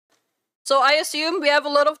So I assume we have a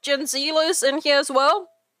lot of Gen Zers in here as well?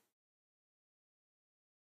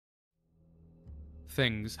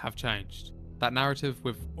 Things have changed. That narrative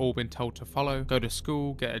we've all been told to follow, go to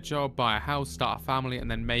school, get a job, buy a house, start a family, and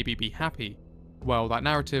then maybe be happy. Well, that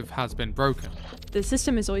narrative has been broken. The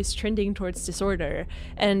system is always trending towards disorder,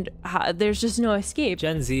 and there's just no escape.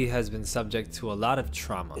 Gen Z has been subject to a lot of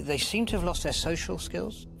trauma. They seem to have lost their social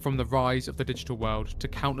skills. From the rise of the digital world to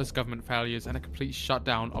countless government failures and a complete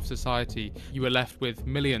shutdown of society, you are left with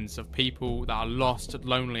millions of people that are lost,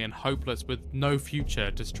 lonely, and hopeless with no future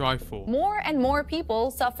to strive for. More and more people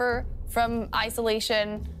suffer from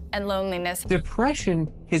isolation and loneliness.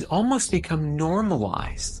 Depression has almost become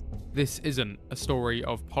normalized. This isn't a story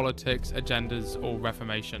of politics, agendas, or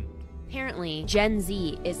reformation. Apparently, Gen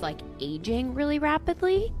Z is like aging really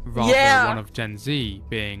rapidly. Rather, one of Gen Z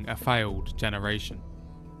being a failed generation.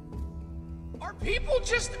 Are people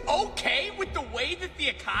just okay with the way that the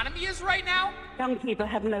economy is right now? Young people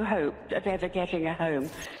have no hope of ever getting a home.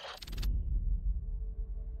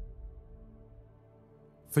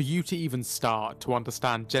 For you to even start to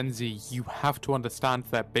understand Gen Z, you have to understand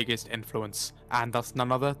their biggest influence, and that's none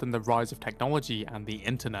other than the rise of technology and the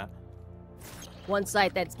internet. One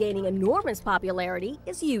site that's gaining enormous popularity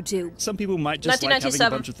is YouTube. Some people might just like having a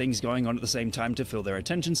bunch of things going on at the same time to fill their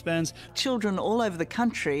attention spans. Children all over the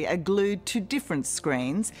country are glued to different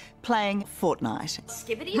screens playing Fortnite.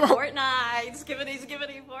 Skibbity Fortnite, skibbity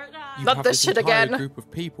Fortnite. You have this entire group of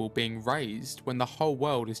people being raised when the whole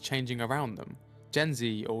world is changing around them. Gen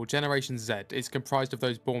Z, or Generation Z, is comprised of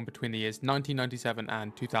those born between the years 1997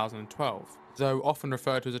 and 2012. Though often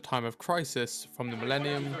referred to as a time of crisis, from the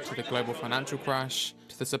millennium to the global financial crash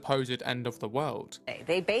to the supposed end of the world.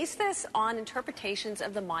 They base this on interpretations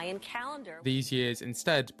of the Mayan calendar. These years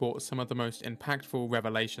instead brought some of the most impactful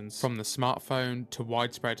revelations, from the smartphone to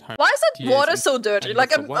widespread home. Why is that water so dirty? Like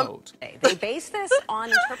They base this on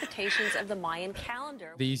interpretations of the Mayan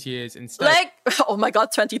calendar. These years instead. Like, oh my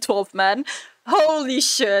god, 2012, man. Holy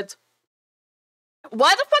shit.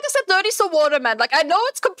 Why the fuck is that dirty so water, man? Like, I know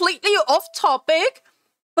it's completely off topic,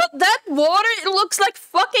 but that water, it looks like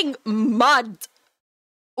fucking mud.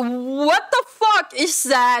 What the fuck is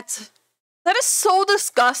that? That is so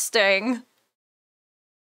disgusting.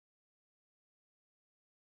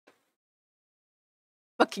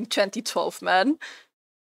 Fucking 2012, man.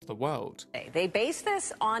 The world. They base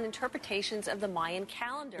this on interpretations of the Mayan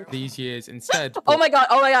calendar. These years instead. Oh my god,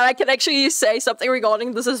 I can actually say something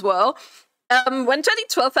regarding this as well. When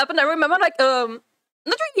 2012 happened, I remember, like, not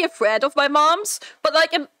really a friend of my mom's, but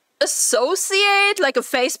like an associate, like a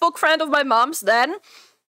Facebook friend of my mom's then,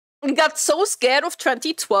 got so scared of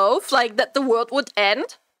 2012, like, that the world would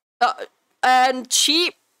end. And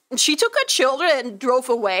she took her children and drove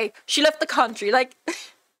away. She left the country, like,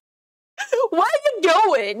 where are you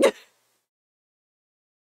going?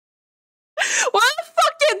 Where the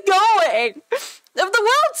fuck are you going? If the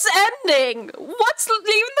world's ending, what's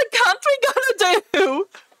leaving the country gonna do?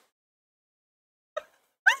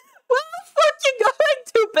 Where the fuck you going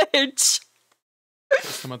to, bitch?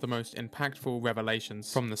 Some of the most impactful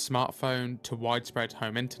revelations, from the smartphone to widespread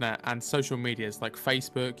home internet and social medias like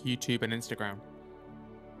Facebook, YouTube, and Instagram.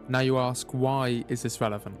 Now you ask, why is this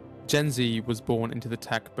relevant? Gen Z was born into the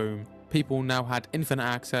tech boom. People now had infinite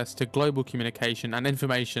access to global communication and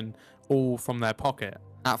information, all from their pocket.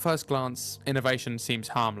 At first glance, innovation seems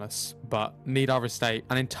harmless, but need I restate,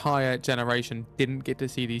 an entire generation didn't get to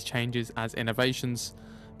see these changes as innovations,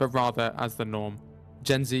 but rather as the norm.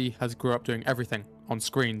 Gen Z has grew up doing everything on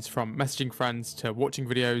screens, from messaging friends to watching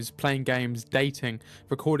videos, playing games, dating,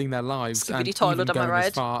 recording their lives, and even going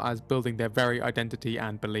as far as building their very identity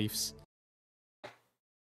and beliefs.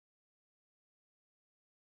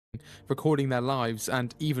 Recording their lives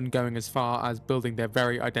and even going as far as building their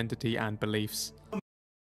very identity and beliefs.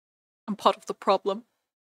 I'm part of the problem.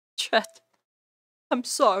 Chat. I'm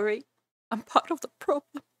sorry. I'm part of the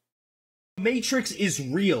problem. Matrix is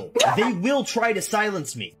real. They will try to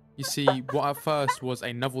silence me. You see, what at first was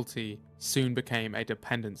a novelty soon became a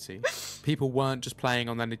dependency. People weren't just playing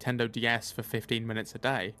on their Nintendo DS for 15 minutes a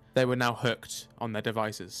day. They were now hooked on their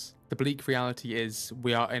devices. The bleak reality is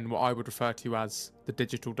we are in what I would refer to as the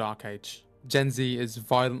digital dark age. Gen Z is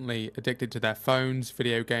violently addicted to their phones,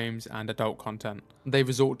 video games, and adult content. They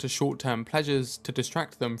resort to short-term pleasures to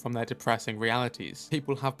distract them from their depressing realities.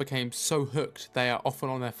 People have become so hooked they are often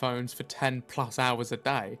on their phones for 10+ hours a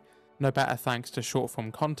day. No better thanks to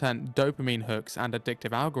short-form content, dopamine hooks, and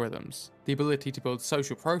addictive algorithms. The ability to build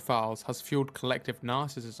social profiles has fueled collective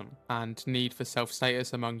narcissism and need for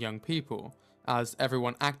self-status among young people, as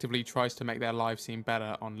everyone actively tries to make their lives seem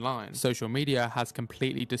better online. Social media has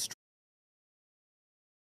completely destroyed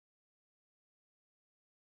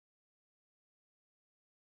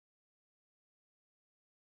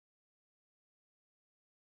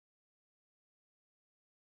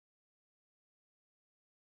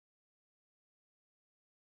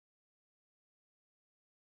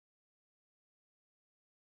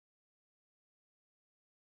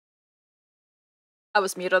I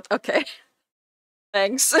was muted. Okay.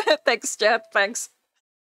 Thanks. Thanks, chat. Thanks.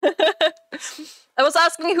 I was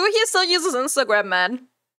asking who here still uses Instagram, man.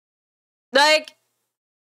 Like,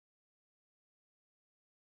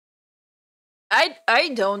 I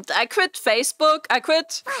don't. I quit Facebook. I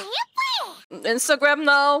quit Instagram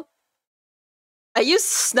now. I use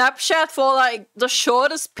Snapchat for like the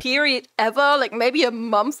shortest period ever, like maybe a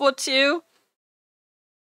month or two.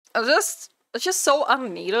 It's just so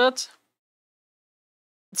unneeded.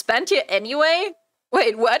 It's banned here anyway?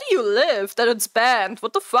 Wait, where do you live that it's banned?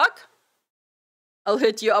 What the fuck? I'll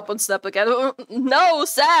hit you up on Snap again. No,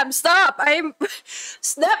 Sam, stop! I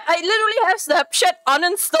literally have Snapchat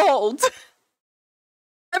uninstalled.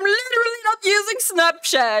 I'm literally not using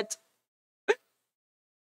Snapchat.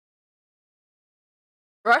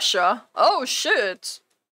 Russia? Oh, shit.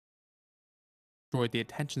 Destroyed the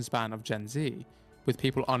attention span of Gen Z, with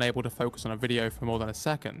people unable to focus on a video for more than a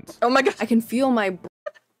second. Oh my god. I can feel my...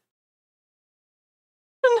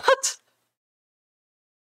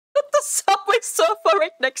 Not the subway sofa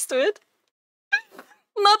right next to it.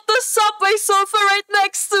 Not the subway sofa right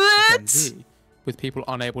next to it. Gen Z, with people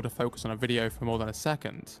unable to focus on a video for more than a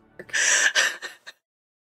second.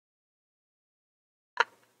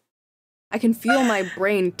 I can feel my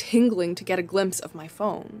brain tingling to get a glimpse of my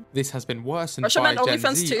phone. This has been worsened Russia by meant Gen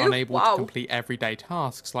OnlyFans Z too? unable Wow. to complete everyday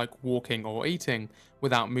tasks like walking or eating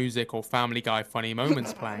without music or Family Guy funny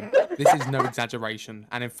moments playing. This is no exaggeration,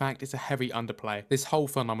 and in fact it's a heavy underplay. This whole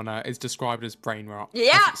phenomena is described as brain rot.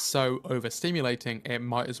 Yeah! As it's so overstimulating, it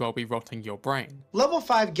might as well be rotting your brain. Level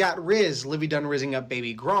 5 got Riz, Livy done rizzing up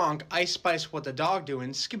baby Gronk, Ice Spice what the dog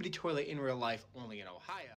doing, Skibbity Toilet in real life only in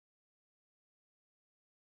Ohio.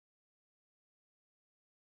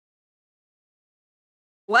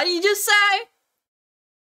 What did you just say?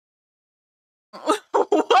 What did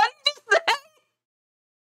you say?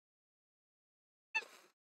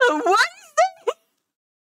 What did you say?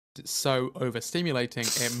 It's so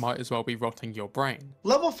overstimulating, it might as well be rotting your brain.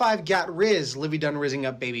 Level 5 got Riz, Livy done rizzing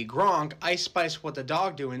up baby Gronk, Ice Spice what the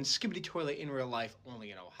dog doing, Skibbity Toilet in real life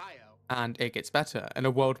only in Ohio. And it gets better. In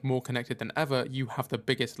a world more connected than ever, you have the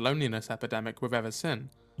biggest loneliness epidemic we've ever seen.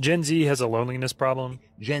 Gen Z has a loneliness problem.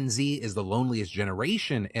 Gen Z is the loneliest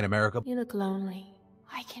generation in America. You look lonely.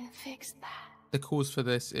 I can fix that. The cause for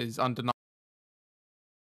this is undeniable.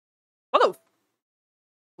 What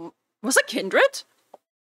the... Was it Kindred?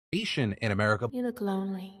 In America. You look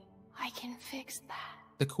lonely. I can fix that.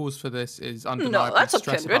 The cause for this is undeniable. No, that's not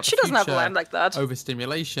stress Kindred. about the She doesn't have a future, line like that.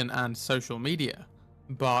 Overstimulation and social media.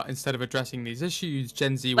 But instead of addressing these issues,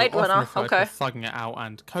 Gen Z will Late often winner, refer okay. to thugging it out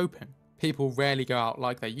and coping. People rarely go out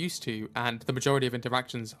like they used to, and the majority of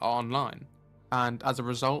interactions are online. And as a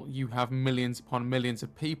result, you have millions upon millions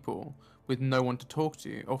of people with no one to talk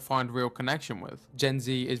to or find real connection with. Gen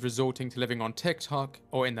Z is resorting to living on TikTok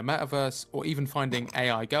or in the metaverse or even finding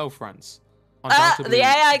AI girlfriends. Undoubtedly, the AI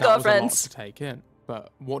that was a lot girlfriends. to take in,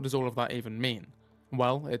 but what does all of that even mean?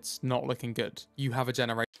 Well, it's not looking good. You have a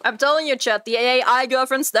generation. I'm telling you, chat, the AI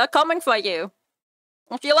girlfriends, they're coming for you.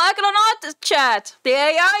 If you like it or not, chat, the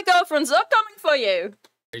AI girlfriends are coming for you.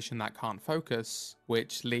 That can't focus,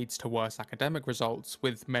 which leads to worse academic results,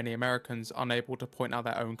 with many Americans unable to point out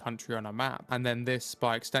their own country on a map. And then this,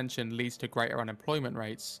 by extension, leads to greater unemployment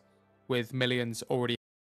rates, with millions already...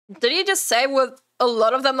 Did you just say with a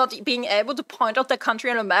lot of them not being able to point out their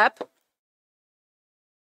country on a map?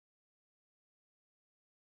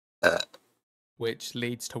 Which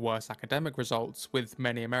leads to worse academic results, with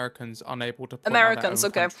many Americans unable to point Americans,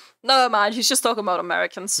 out their own okay. Never mind, he's just talking about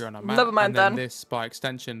Americans. country on a map. Never mind And then then. this, by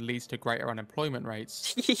extension, leads to greater unemployment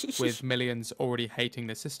rates, with millions already hating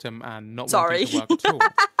the system and not wanting to work at all.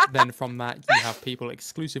 Then from that, you have people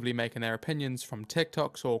exclusively making their opinions from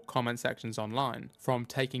TikToks or comment sections online, from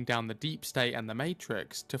taking down the deep state and the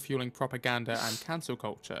Matrix to fueling propaganda and cancel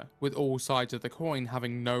culture, with all sides of the coin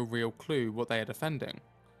having no real clue what they are defending.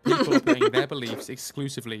 People are putting their beliefs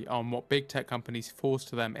exclusively on what big tech companies force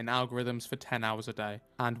to them in algorithms for 10 hours a day.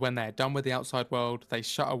 And when they're done with the outside world, they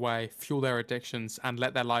shut away, fuel their addictions, and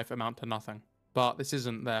let their life amount to nothing. But this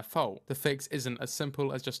isn't their fault. The fix isn't as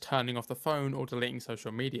simple as just turning off the phone or deleting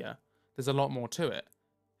social media. There's a lot more to it.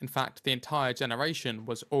 In fact, the entire generation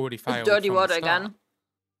was already failed Dirty from water the start. again.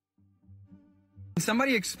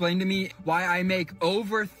 Somebody explain to me why I make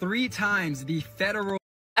over 3 times the federal...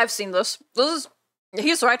 I've seen this.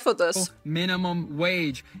 He's right for this. Minimum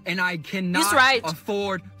wage, and I cannot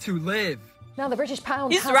afford to live. Now, the British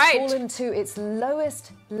pound He's has right. fallen to its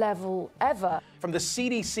lowest level ever. From the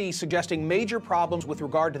CDC suggesting major problems with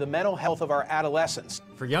regard to the mental health of our adolescents.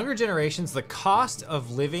 For younger generations, the cost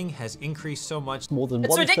of living has increased so much. More than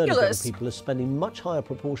one-third of young people are spending much higher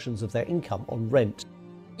proportions of their income on rent.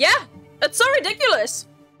 Yeah, it's so ridiculous.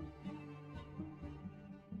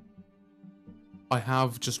 I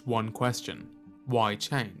have just one question. Why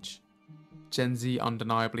change? Gen Z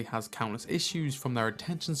undeniably has countless issues, from their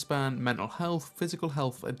attention span, mental health, physical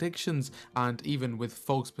health, addictions, and even with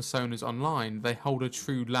false personas online, they hold a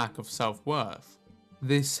true lack of self-worth.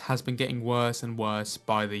 This has been getting worse and worse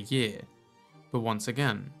by the year. But once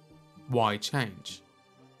again, why change?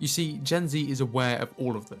 You see, Gen Z is aware of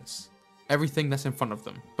all of this, everything that's in front of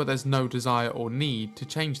them, but there's no desire or need to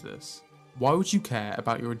change this. Why would you care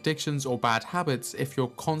about your addictions or bad habits if you're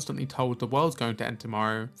constantly told the world's going to end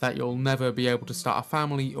tomorrow, that you'll never be able to start a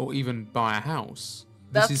family or even buy a house?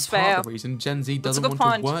 This is part of the reason Gen Z doesn't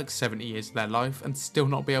want to work 70 years of their life and still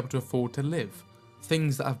not be able to afford to live.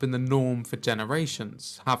 Things that have been the norm for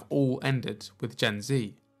generations have all ended with Gen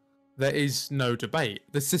Z. There is no debate.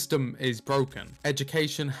 The system is broken.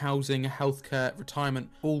 Education, housing, healthcare, retirement,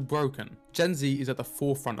 all broken. Gen Z is at the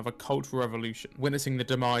forefront of a cultural revolution, witnessing the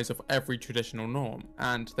demise of every traditional norm.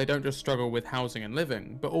 And they don't just struggle with housing and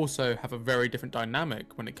living, but also have a very different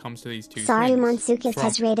dynamic when it comes to these two Saru things. Monsukis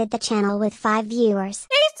has rated the channel with 5 viewers.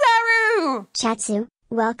 Hey Saru! Chatsu,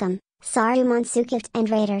 welcome, Saru Monsukis and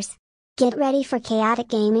raiders. Get ready for chaotic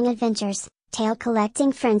gaming adventures, tail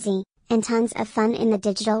collecting frenzy, and tons of fun in the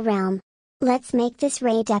digital realm. Let's make this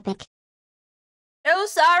raid epic. Oh,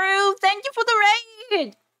 Saru, thank you for the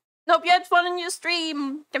raid! Hope you had fun in your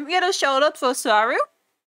stream. Can we get a shout out for Saru?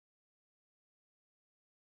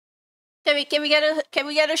 Can we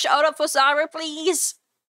get a shout out for Saru, please?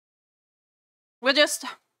 We're just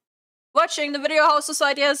watching the video how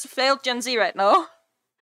society has failed Gen Z right now.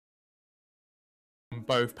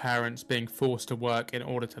 Both parents being forced to work in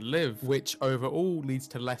order to live, which overall leads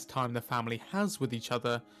to less time the family has with each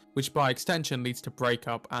other, which by extension leads to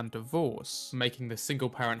breakup and divorce, making the single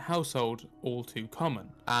parent household all too common.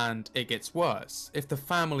 And it gets worse. If the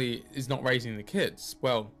family is not raising the kids,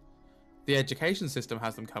 well, the education system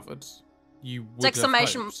has them covered. You would have hoped.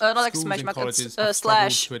 Schools and colleges have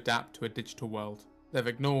struggled to adapt to a digital world. They've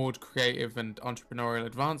ignored creative and entrepreneurial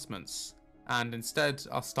advancements, and instead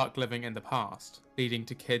are stuck living in the past, leading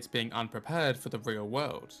to kids being unprepared for the real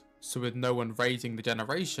world. So with no one raising the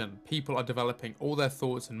generation, people are developing all their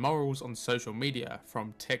thoughts and morals on social media,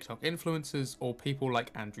 from TikTok influencers or people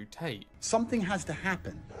like Andrew Tate. Something has to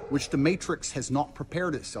happen, which the Matrix has not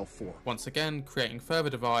prepared itself for. Once again, creating further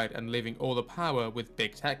divide and leaving all the power with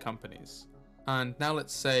big tech companies. And now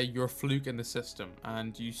let's say you're a fluke in the system,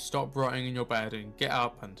 and you stop rotting in your bed and get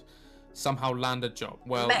up and somehow land a job.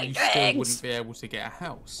 Well, you still wouldn't be able to get a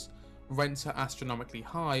house. Rents are astronomically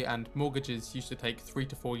high, and mortgages used to take 3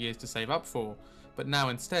 to 4 years to save up for, but now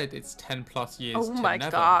instead it's 10+ years to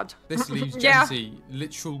never. God. This leaves Gen Z,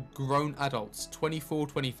 literal grown adults, 24,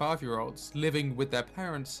 25-year-olds, living with their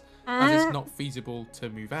parents, as it's not feasible to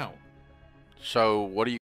move out. So what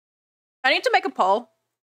do you... I need to make a poll.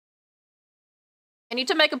 I need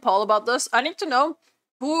to make a poll about this. I need to know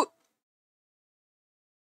who...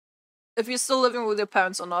 if you're still living with your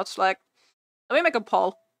parents or not. Like, let me make a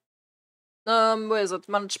poll. Where is it?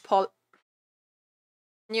 Manage poll.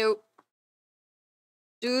 Do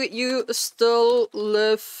you still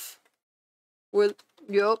live with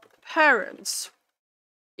your parents?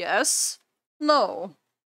 Yes? No?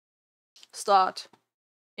 Start.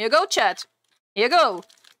 Here you go, chat. Here you go. What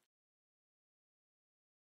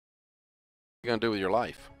are you gonna do with your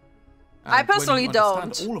life? And I personally when you don't.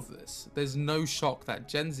 understand all of this, there's no shock that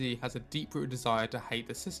Gen Z has a deep-rooted desire to hate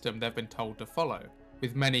the system they've been told to follow,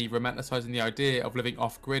 with many romanticizing the idea of living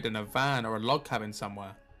off-grid in a van or a log cabin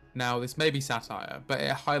somewhere. Now, this may be satire, but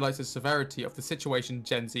it highlights the severity of the situation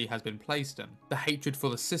Gen Z has been placed in. The hatred for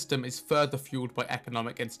the system is further fueled by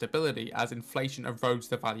economic instability, as inflation erodes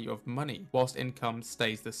the value of money, whilst income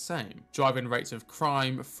stays the same, driving rates of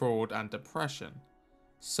crime, fraud, and depression.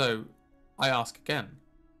 So, I ask again,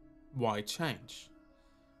 why change?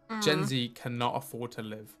 Gen Z cannot afford to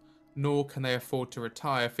live, nor can they afford to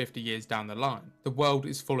retire 50 years down the line. The world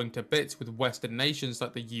is falling to bits, with Western nations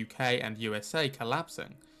like the UK and USA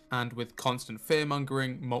collapsing, and with constant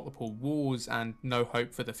fear-mongering, multiple wars, and no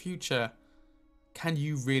hope for the future. Can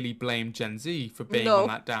you really blame Gen Z for being on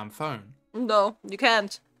that damn phone? No, you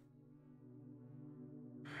can't.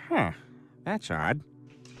 Huh, that's odd.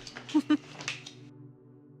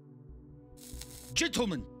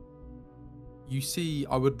 Gentlemen, You see,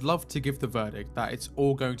 I would love to give the verdict that it's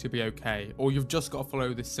all going to be okay, or you've just got to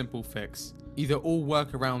follow this simple fix. Either all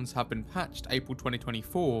workarounds have been patched April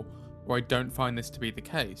 2024, or I don't find this to be the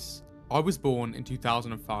case. I was born in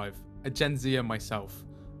 2005, a Gen Zer myself.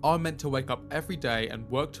 I'm meant to wake up every day and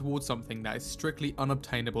work towards something that is strictly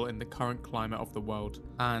unobtainable in the current climate of the world.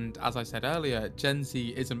 And as I said earlier, Gen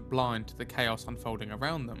Z isn't blind to the chaos unfolding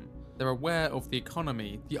around them. They're aware of the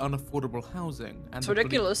economy, the unaffordable housing, and the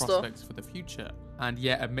bleak prospects for the future. And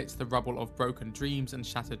yet, amidst the rubble of broken dreams and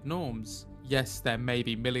shattered norms, yes, there may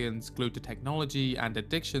be millions glued to technology and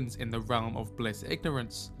addictions in the realm of bliss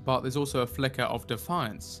ignorance, but there's also a flicker of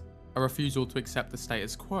defiance, a refusal to accept the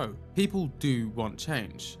status quo. People do want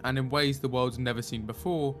change, and in ways the world's never seen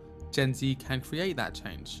before, Gen Z can create that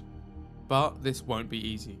change. But this won't be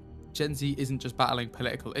easy. Gen Z isn't just battling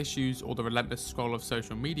political issues or the relentless scroll of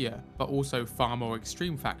social media, but also far more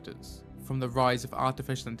extreme factors, from the rise of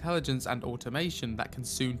artificial intelligence and automation that can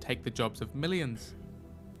soon take the jobs of millions.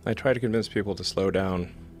 I try to convince people to slow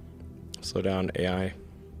down AI,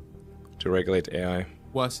 to regulate AI.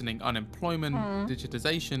 Worsening unemployment,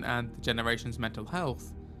 digitization, and the generation's mental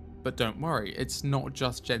health. But don't worry, it's not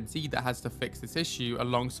just Gen Z that has to fix this issue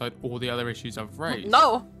alongside all the other issues I've raised.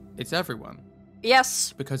 No! It's everyone.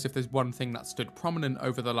 Yes. Because if there's one thing that stood prominent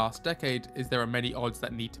over the last decade, is there are many odds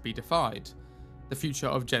that need to be defied. The future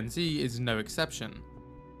of Gen Z is no exception.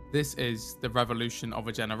 This is the revolution of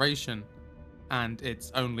a generation, and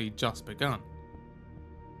it's only just begun.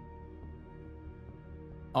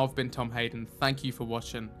 I've been Tom Haden, thank you for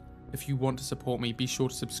watching. If you want to support me, be sure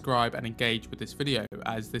to subscribe and engage with this video,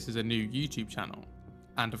 as this is a new YouTube channel.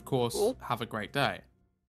 And of course, have a great day.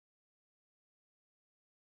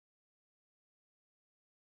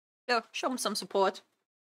 Yeah, show him some support.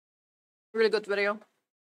 Really good video.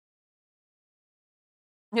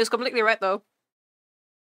 He was completely right though.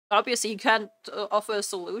 Obviously you can't offer a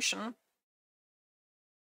solution.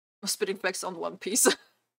 Spitting flex on One Piece.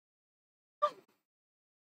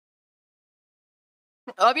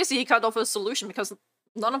 Obviously he can't offer a solution because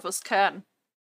none of us can.